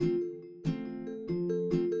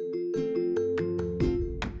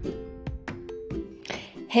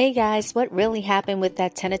Hey guys, what really happened with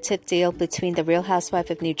that tentative deal between the Real Housewife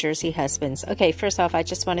of New Jersey husbands? Okay, first off, I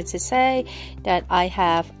just wanted to say that I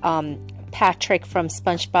have Patrick from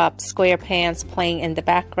SpongeBob SquarePants playing in the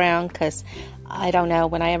background because I don't know,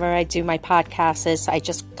 whenever I do my podcasts, I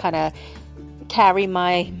just kind of carry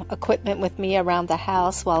my equipment with me around the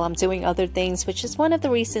house while I'm doing other things, which is one of the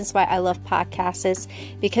reasons why I love podcasts,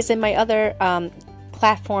 because in my other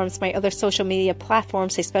platforms, my other social media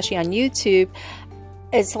platforms, especially on YouTube,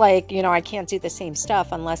 it's like, I can't do the same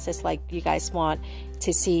stuff unless it's like you guys want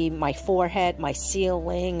to see my forehead, my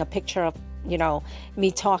ceiling, a picture of,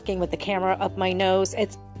 me talking with the camera up my nose.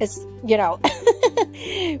 It's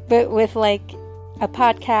but with like a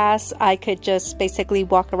podcast, I could just basically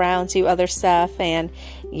walk around, do other stuff. And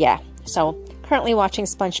yeah, so currently watching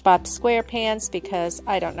SpongeBob SquarePants because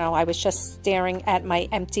I don't know, I was just staring at my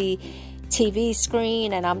empty TV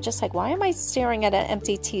screen and I'm just like, why am I staring at an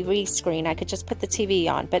empty TV screen? I could just put the TV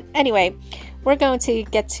on. But anyway, we're going to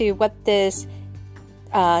get to what this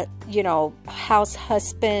house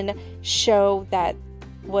husband show that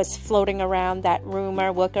was floating around, that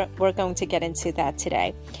rumor. We're going to get into that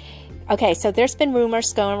today. Okay, so there's been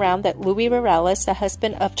rumors going around that Louis Morales, the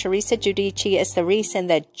husband of Teresa Giudice, is the reason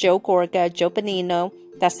that Joe Bonino,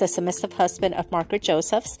 that's the submissive husband of Margaret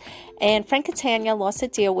Josephs, and Frank Catania lost a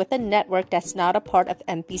deal with a network that's not a part of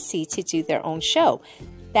NBC to do their own show.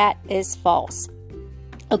 That is false.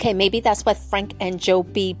 Okay, maybe that's what Frank and Joe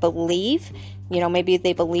B believe. Maybe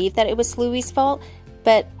they believe that it was Louis' fault.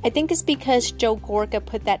 But I think it's because Joe Gorga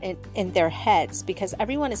put that in their heads, because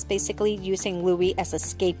everyone is basically using Louis as a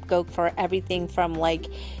scapegoat for everything from like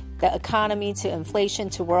the economy to inflation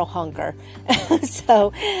to world hunger.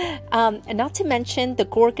 So, and not to mention the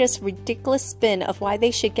Gorga's ridiculous spin of why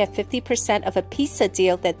they should get 50% of a pizza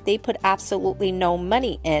deal that they put absolutely no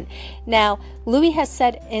money in. Now, Louis has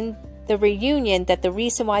said in the reunion that the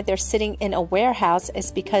reason why they're sitting in a warehouse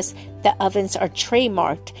is because the ovens are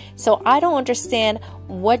trademarked. So I don't understand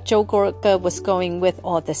what Joe Gorga was going with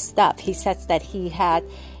all this stuff. He says that he had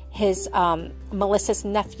his Melissa's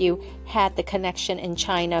nephew had the connection in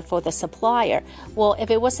China for the supplier. Well,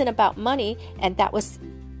 if it wasn't about money and that was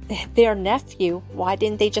their nephew, why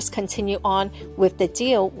didn't they just continue on with the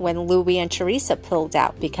deal when Louis and Teresa pulled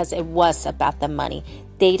out? Because it was about the money.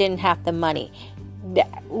 They didn't have the money.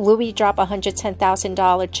 Louis dropped a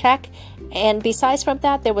 $110,000 check, and besides from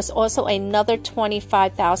that, there was also another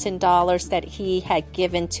 $25,000 that he had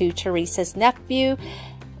given to Teresa's nephew,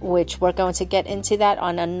 which we're going to get into that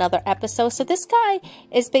on another episode. So this guy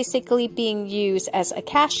is basically being used as a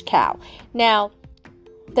cash cow. Now,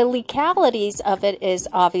 the legalities of it is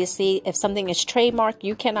obviously if something is trademarked,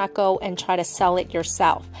 you cannot go and try to sell it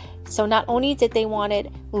yourself. So not only did they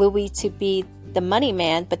wanted Louis to be the money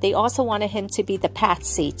man, but they also wanted him to be the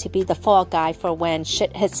patsy, to be the fall guy for when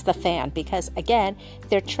shit hits the fan, because again,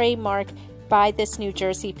 they're trademarked by this New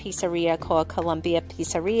Jersey pizzeria called Columbia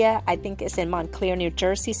Pizzeria. I think it's in Montclair, New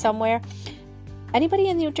Jersey somewhere. Anybody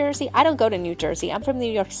in New Jersey? I don't go to New Jersey. I'm from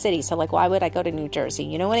New York City, so like, why would I go to New Jersey?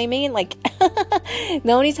 You know what I mean? Like, the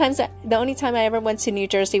only time I ever went to New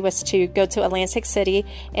Jersey was to go to Atlantic City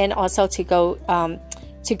and also to go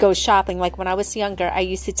shopping. Like when I was younger, I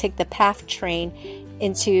used to take the PATH train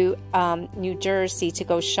into New Jersey to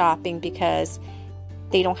go shopping because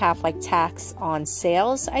they don't have like tax on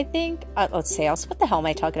sales, I think. Sales? What the hell am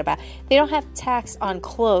I talking about? They don't have tax on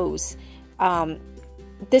clothes.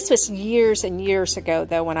 This was years and years ago,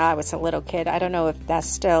 though, when I was a little kid. I don't know if that's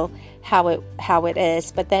still how it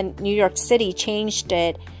is. But then New York City changed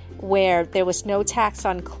it where there was no tax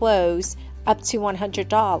on clothes up to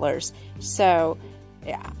 $100. So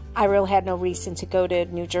yeah, I really had no reason to go to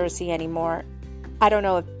New Jersey anymore. I don't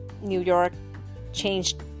know if New York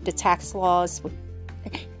changed the tax laws.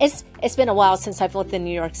 It's been a while since I've lived in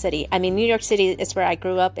New York City. I mean, New York City is where I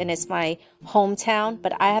grew up and it's my hometown,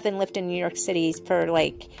 but I haven't lived in New York City for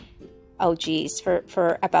like,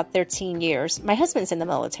 for about 13 years. My husband's in the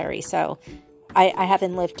military, so I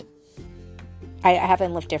haven't lived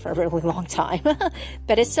there for a really long time.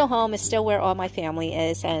 But it's still home. It's still where all my family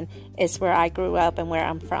is, and it's where I grew up and where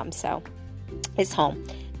I'm from. So it's home,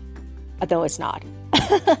 although it's not.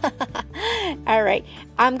 All right,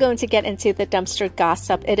 I'm going to get into the dumpster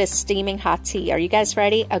gossip. It is steaming hot tea. Are you guys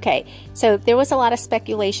ready? Okay, so there was a lot of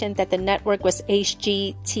speculation that the network was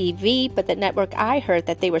HGTV, but the network I heard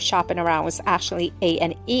that they were shopping around was actually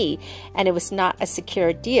A&E, and it was not a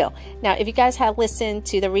secure deal. Now, if you guys have listened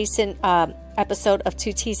to the recent episode of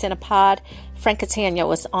Two Teas in a Pod, Frank Catania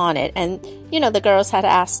was on it, and the girls had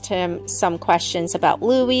asked him some questions about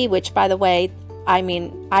Louis, which, by the way, I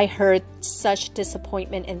mean, I heard such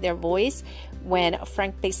disappointment in their voice when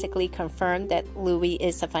Frank basically confirmed that Louis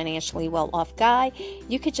is a financially well-off guy,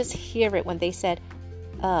 you could just hear it when they said,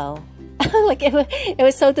 oh. Like it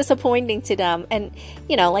was so disappointing to them. And,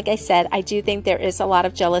 you know, like I said, I do think there is a lot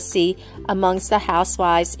of jealousy amongst the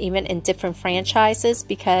housewives, even in different franchises,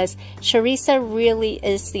 because Teresa really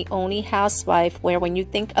is the only housewife where when you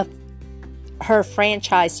think of her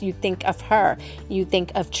franchise, you think of her. You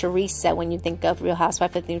think of Teresa when you think of Real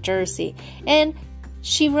Housewife of New Jersey. And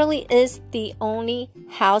she really is the only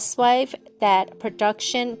housewife that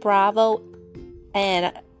production, Bravo,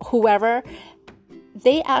 and whoever,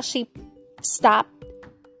 they actually stopped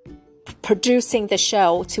producing the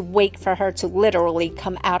show to wait for her to literally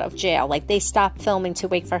come out of jail. Like, they stopped filming to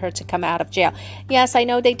wait for her to come out of jail. Yes, I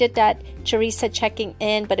know they did that Teresa checking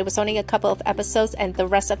in, but it was only a couple of episodes, and the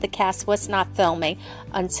rest of the cast was not filming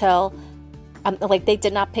until like, they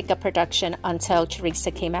did not pick up production until Teresa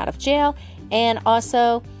came out of jail. And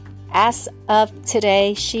also, as of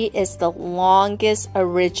today, she is the longest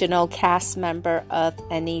original cast member of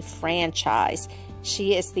any franchise.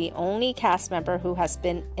 She is the only cast member who has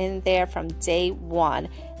been in there from day one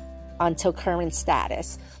until current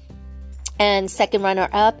status. And second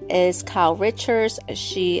runner-up is Kyle Richards.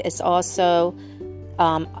 She is also,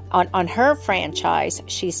 on her franchise,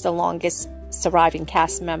 she's the longest surviving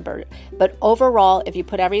cast member. But overall, if you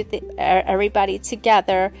put everybody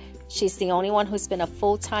together, she's the only one who's been a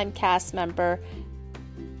full-time cast member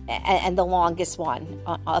and the longest one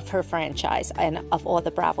of her franchise and of all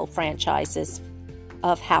the Bravo franchises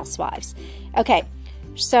of housewives. Okay,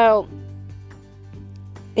 so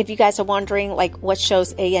if you guys are wondering like what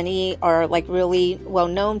shows A&E are like really well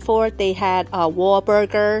known for, they had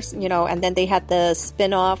Wahlburgers, you know, and then they had the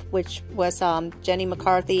spin-off, which was Jenny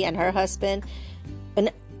McCarthy and her husband.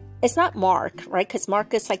 And it's not Mark, right? Because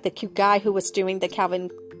Mark is like the cute guy who was doing the Calvin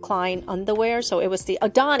Klein underwear. So it was the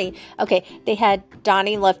Donnie. Okay, they had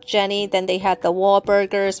Donnie Loved Jenny. Then they had the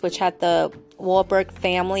Wahlburgers, which had the Wahlberg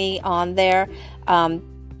family on there.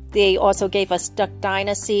 They also gave us Duck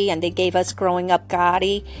Dynasty, and they gave us Growing Up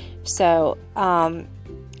Gotti. So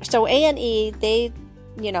so A&E, they,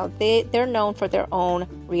 you know, they're known for their own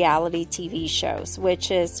reality TV shows,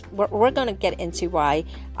 which is, we're going to get into why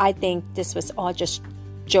I think this was all just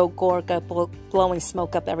Joe Gorga blowing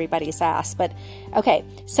smoke up everybody's ass. But okay,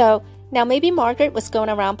 so now maybe Margaret was going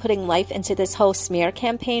around putting life into this whole smear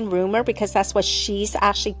campaign rumor, because that's what she's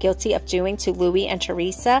actually guilty of doing to Louis and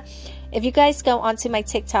Teresa. If you guys go onto my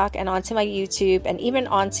TikTok and onto my YouTube and even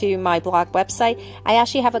onto my blog website, I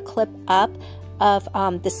actually have a clip up of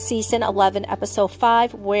the season 11 episode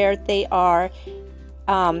 5 where they are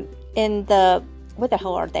in the, what the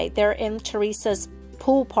hell are they? They're in Teresa's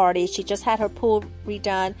pool party. She just had her pool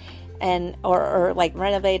redone and or like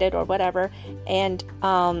renovated or whatever, and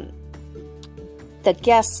the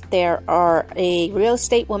guests there are a real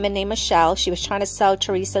estate woman named Michelle. She was trying to sell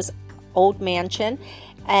Teresa's old mansion,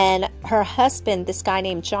 and her husband, this guy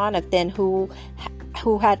named Jonathan, who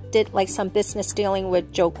did like some business dealing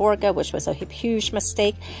with Joe Gorga, which was a huge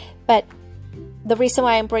mistake. But the reason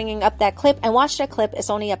why I'm bringing up that clip, and watch that clip, it's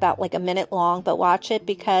only about like a minute long, but watch it,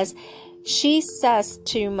 because she says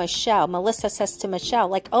to Michelle, Melissa says to Michelle,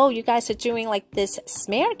 like, oh, you guys are doing like this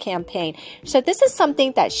smear campaign. So this is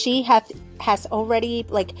something that she has already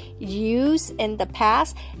like used in the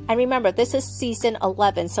past. And remember, this is season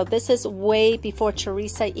 11. So this is way before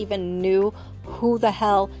Teresa even knew who the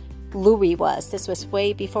hell Louis was. This was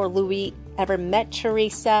way before Louis ever met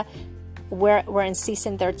Teresa. We're in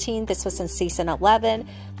season 13. This was in season 11.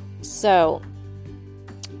 So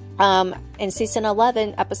in season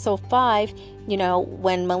 11, episode 5, you know,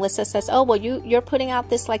 when Melissa says, oh, well, you're putting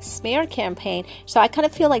out this like smear campaign. So I kind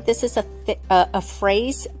of feel like this is a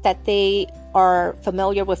phrase that they are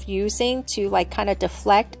familiar with using to like kind of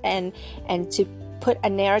deflect and to put a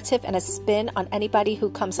narrative and a spin on anybody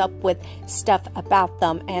who comes up with stuff about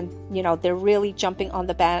them. And, you know, they're really jumping on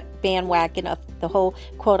the bandwagon of the whole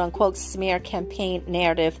quote unquote smear campaign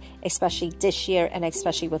narrative, especially this year and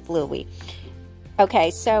especially with Louis.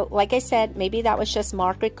 Okay, so like I said, maybe that was just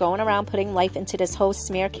Margaret going around putting life into this whole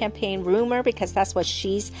smear campaign rumor, because that's what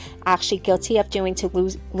she's actually guilty of doing to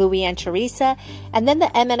Louis and Teresa. And then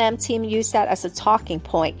the M&M team used that as a talking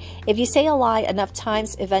point. If you say a lie enough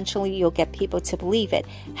times, eventually you'll get people to believe it.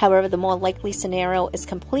 However, the more likely scenario is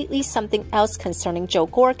completely something else concerning Joe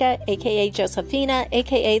Gorga, aka Josephina,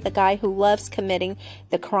 aka the guy who loves committing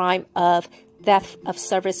the crime of theft of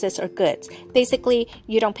services or goods. Basically,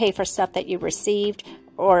 you don't pay for stuff that you received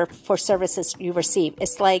or for services you received.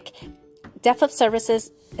 It's like theft of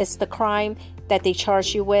services is the crime that they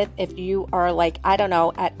charge you with if you are like, I don't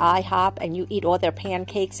know, at IHOP and you eat all their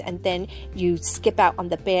pancakes and then you skip out on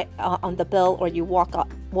the bill, or you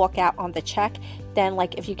walk out on the check. Then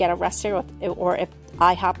like if you get arrested, or if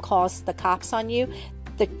IHOP calls the cops on you,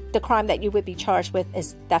 the crime that you would be charged with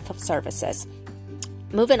is theft of services.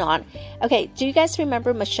 Moving on. Okay, do you guys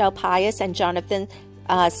remember Michelle Pius and Jonathan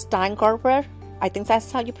Steingarber? I think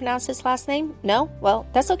that's how you pronounce his last name. No? Well,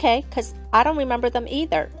 that's okay, because I don't remember them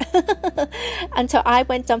either until I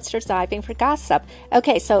went dumpster diving for gossip.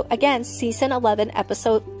 Okay, so again, season 11,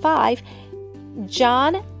 episode 5,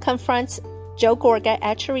 John confronts Joe Gorga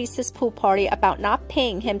at Teresa's pool party about not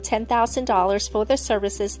paying him $10,000 for the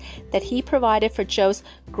services that he provided for Joe's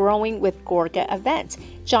Growing with Gorga event.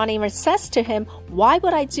 John even says to him, "Why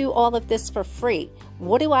would I do all of this for free?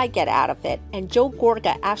 What do I get out of it?" And Joe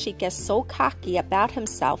Gorga actually gets so cocky about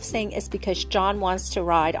himself, saying it's because John wants to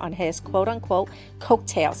ride on his quote-unquote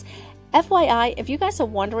coattails. FYI, if you guys are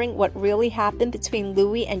wondering what really happened between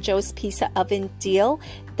Louie and Joe's pizza oven deal,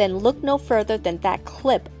 then look no further than that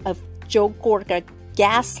clip of Joe Gorga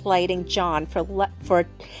gaslighting John for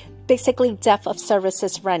basically death of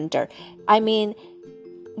services render. I mean,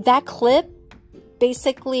 that clip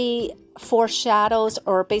basically foreshadows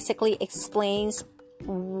or basically explains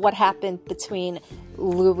what happened between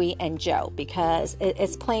Louie and Joe, because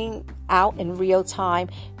it's playing out in real time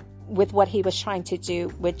with what he was trying to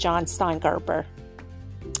do with John Steingarber.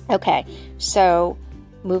 Okay, so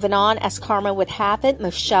moving on, as karma would have it,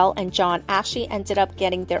 Michelle and John actually ended up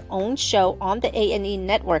getting their own show on the A&E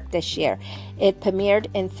network this year. It premiered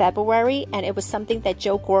in February, and it was something that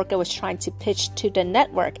Joe Gorga was trying to pitch to the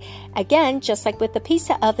network. Again, just like with the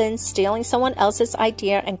pizza oven, stealing someone else's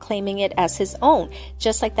idea and claiming it as his own.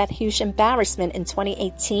 Just like that huge embarrassment in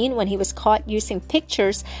 2018 when he was caught using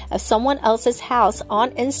pictures of someone else's house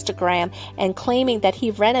on Instagram and claiming that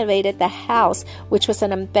he renovated the house, which was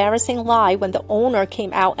an embarrassing lie when the owner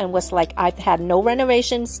came out and was like, "I've had no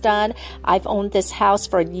renovations done. I've owned this house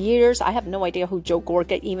for years. I have no idea who Joe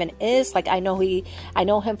Gorga even is. Like, I know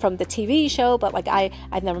him from the TV show, but like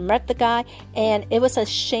I've never met the guy." And it was a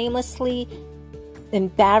shamelessly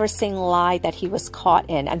embarrassing lie that he was caught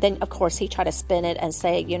in. And then of course he tried to spin it and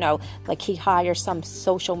say, you know, like he hired some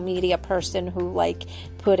social media person who like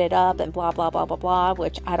put it up and blah blah blah blah blah,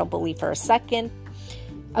 which I don't believe for a second.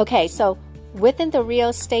 Okay, so within the real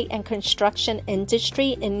estate and construction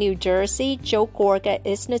industry in New Jersey, Joe Gorga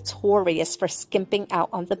is notorious for skimping out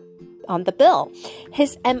on the bill.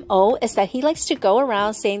 His MO is that he likes to go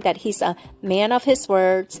around saying that he's a man of his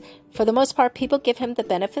words. For the most part, people give him the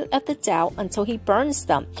benefit of the doubt until he burns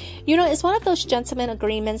them. You know, it's one of those gentleman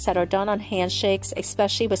agreements that are done on handshakes,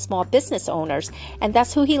 especially with small business owners. And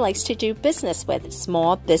that's who he likes to do business with,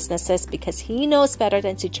 small businesses, because he knows better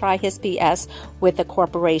than to try his BS with a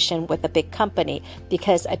corporation, with a big company,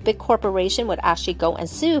 because a big corporation would actually go and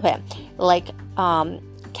sue him. Like,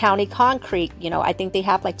 County Concrete, you know, I think they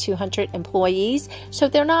have like 200 employees. So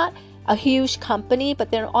they're not a huge company, but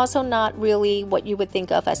they're also not really what you would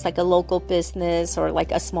think of as like a local business or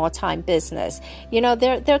like a small time business. You know,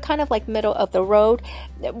 they're kind of like middle of the road,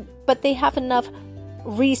 but they have enough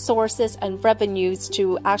resources and revenues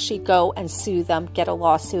to actually go and sue them, get a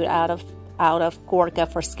lawsuit out of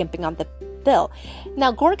Gorga for skimping on the bill.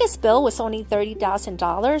 Now, Gorga's bill was only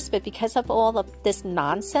 $30,000, but because of all of this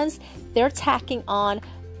nonsense, they're tacking on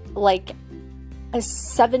like a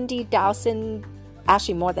 70,000,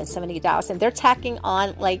 actually more than 70,000. They're tacking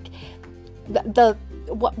on like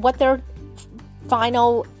what their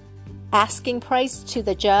final asking price to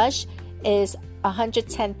the judge is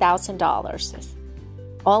 $110,000.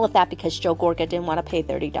 All of that because Joe Gorga didn't want to pay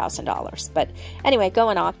 $30,000. But anyway,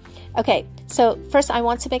 going on. Okay, so first I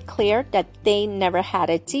want to make clear that they never had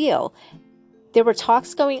a deal. There were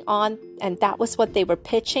talks going on, and that was what they were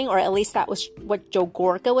pitching, or at least that was what Joe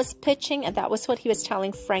Gorga was pitching, and that was what he was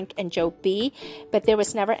telling Frank and Joe B. But there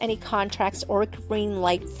was never any contracts or green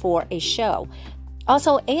light for a show.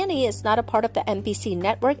 Also, A&E is not a part of the NBC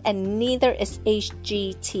network, and neither is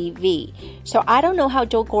HGTV. So I don't know how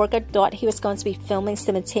Joe Gorga thought he was going to be filming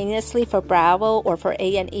simultaneously for Bravo or for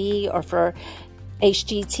A&E or for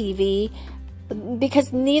HGTV,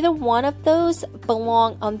 because neither one of those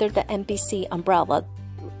belong under the NBC umbrella.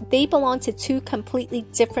 They belong to two completely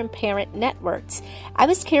different parent networks. I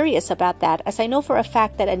was curious about that, as I know for a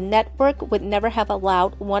fact that a network would never have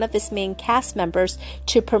allowed one of its main cast members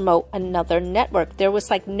to promote another network. There was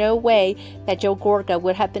like no way that Joe Gorga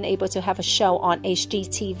would have been able to have a show on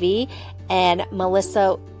HGTV and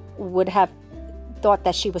Melissa would have thought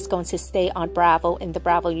that she was going to stay on Bravo, in the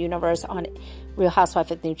Bravo universe, on Real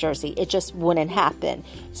Housewives of New Jersey. It just wouldn't happen.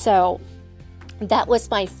 So that was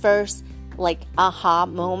my first like aha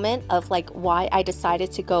moment of like why I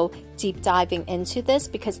decided to go deep diving into this,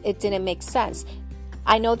 because it didn't make sense.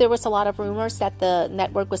 I know there was a lot of rumors that the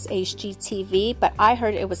network was HGTV, but I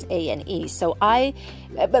heard it was A&E. So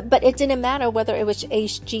but it didn't matter whether it was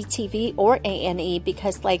HGTV or A&E,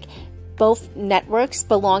 because like both networks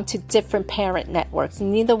belong to different parent networks.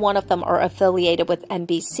 Neither one of them are affiliated with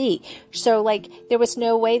NBC. So like there was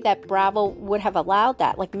no way that Bravo would have allowed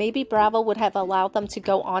that. Like maybe Bravo would have allowed them to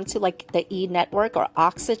go onto like the E network or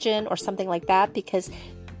Oxygen or something like that, because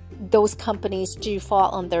those companies do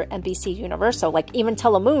fall under NBC Universal. Like even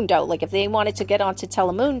Telemundo, like if they wanted to get onto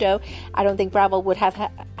Telemundo, I don't think Bravo would have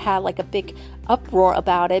had like a big uproar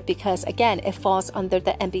about it, because again, it falls under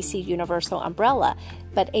the NBC Universal umbrella.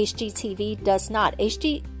 But HGTV does not.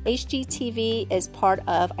 HGTV is part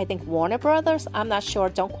of, I think, Warner Brothers. I'm not sure.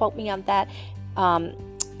 Don't quote me on that.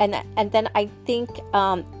 And then I think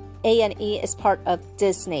A&E is part of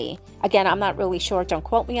Disney. Again, I'm not really sure. Don't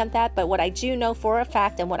quote me on that. But what I do know for a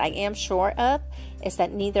fact, and what I am sure of, is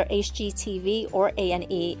that neither HGTV or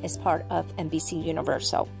A&E is part of NBC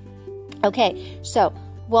Universal. Okay, so,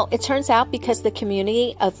 well, it turns out because the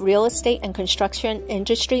community of real estate and construction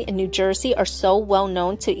industry in New Jersey are so well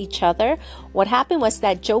known to each other, what happened was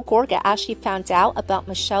that Joe Gorga actually found out about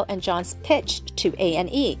Michelle and John's pitch to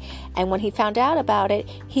A&E. And when he found out about it,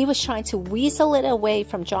 he was trying to weasel it away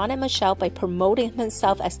from John and Michelle by promoting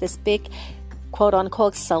himself as this big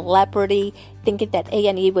quote-unquote celebrity, thinking that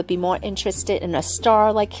A&E would be more interested in a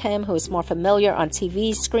star like him who is more familiar on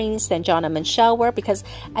TV screens than John and Michelle were. Because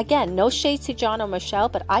again, no shade to John or Michelle,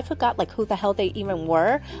 but I forgot like who the hell they even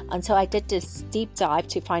were until I did this deep dive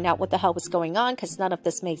to find out what the hell was going on, because none of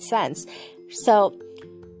this made sense. So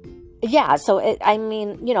yeah, so I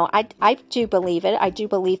mean, you know, I do believe it. I do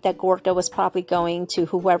believe that Gorga was probably going to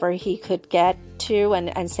whoever he could get to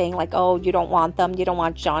and saying like, oh, you don't want them. You don't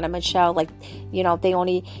want John and Michelle. Like, you know, the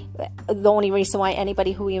only reason why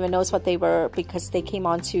anybody who even knows what they were, because they came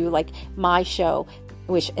on to like my show,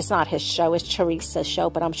 which is not his show, it's Teresa's show,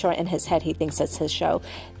 but I'm sure in his head he thinks it's his show.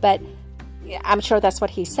 But I'm sure that's what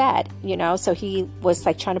he said, you know, so he was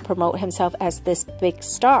like trying to promote himself as this big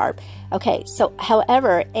star. Okay, so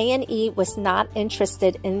however, A&E was not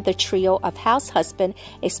interested in the trio of house husband,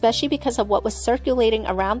 especially because of what was circulating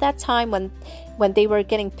around that time when they were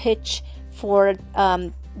getting pitched for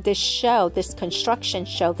this show, this construction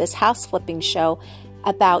show, this house flipping show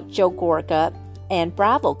about Joe Gorga and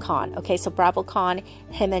BravoCon. Okay, so BravoCon,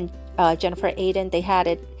 him and Jennifer Aiden, they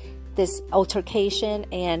had this altercation,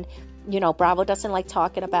 and you know, Bravo doesn't like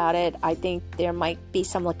talking about it. I think there might be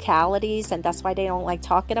some localities, and that's why they don't like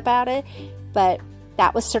talking about it. But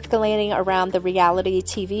that was circulating around the reality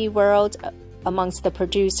TV world amongst the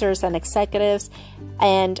producers and executives.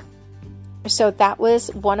 And so that was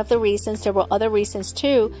one of the reasons. There were other reasons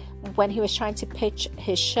too when he was trying to pitch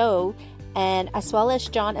his show, and as well as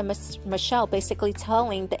John and Michelle basically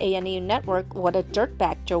telling the A&E network what a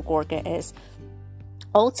dirtbag Joe Gorga is.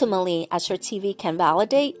 Ultimately, as your TV can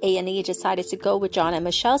validate, A&E decided to go with John and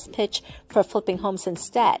Michelle's pitch for flipping homes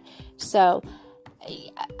instead. So,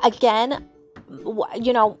 again,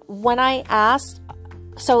 you know, when I asked,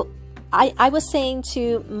 so I was saying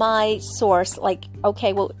to my source, like,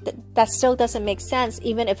 okay, well, that still doesn't make sense,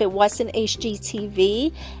 even if it wasn't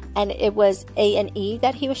HGTV and it was A&E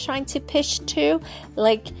that he was trying to pitch to.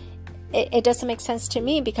 Like, it doesn't make sense to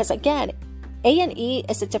me, because, again, A&E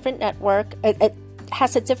is a different network. It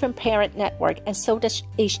has a different parent network, and so does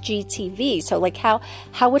HGTV. So like how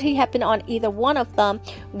would he have been on either one of them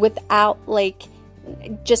without like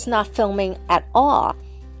just not filming at all,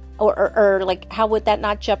 or like how would that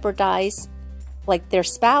not jeopardize like their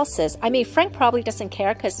spouses? I mean, Frank probably doesn't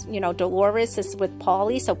care, because you know Dolores is with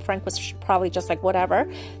Paulie, so Frank was probably just like whatever.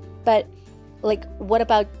 But like, what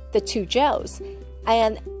about the two Joes?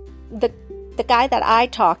 And the guy that I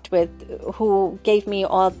talked with, who gave me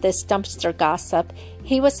all this dumpster gossip,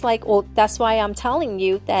 he was like, well, that's why I'm telling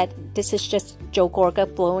you that this is just Joe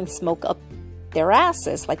Gorga blowing smoke up their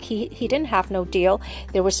asses. Like he didn't have no deal.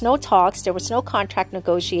 There was no talks. There was no contract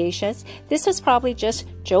negotiations. This was probably just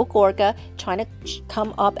Joe Gorga trying to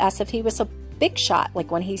come up as if he was a big shot.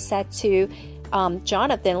 Like when he said to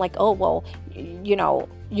Jonathan, like, oh, well, you know,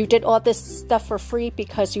 you did all this stuff for free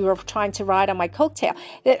because you were trying to ride on my coattail.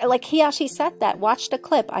 Like he actually said that. Watch the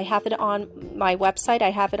clip. I have it on my website.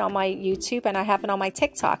 I have it on my YouTube, and I have it on my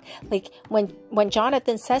TikTok. Like when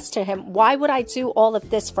Jonathan says to him, why would I do all of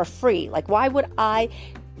this for free? Like, why would I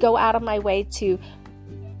go out of my way to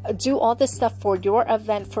do all this stuff for your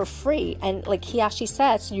event for free. And like he actually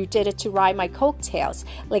says, you did it to ride my coattails.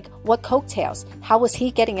 Like, what coattails? How was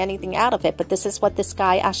he getting anything out of it? But this is what this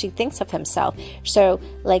guy actually thinks of himself. So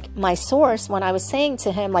like my source, when I was saying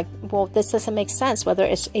to him, like, well, this doesn't make sense, whether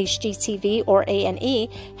it's HGTV or A&E,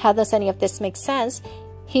 how does any of this make sense?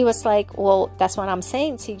 He was like, well, that's what I'm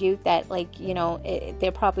saying to you, that like, you know,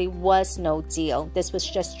 there probably was no deal. This was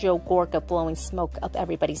just Joe Gorga blowing smoke up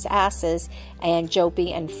everybody's asses, and Joe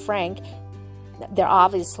B and Frank, they're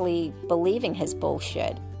obviously believing his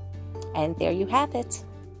bullshit. And there you have it.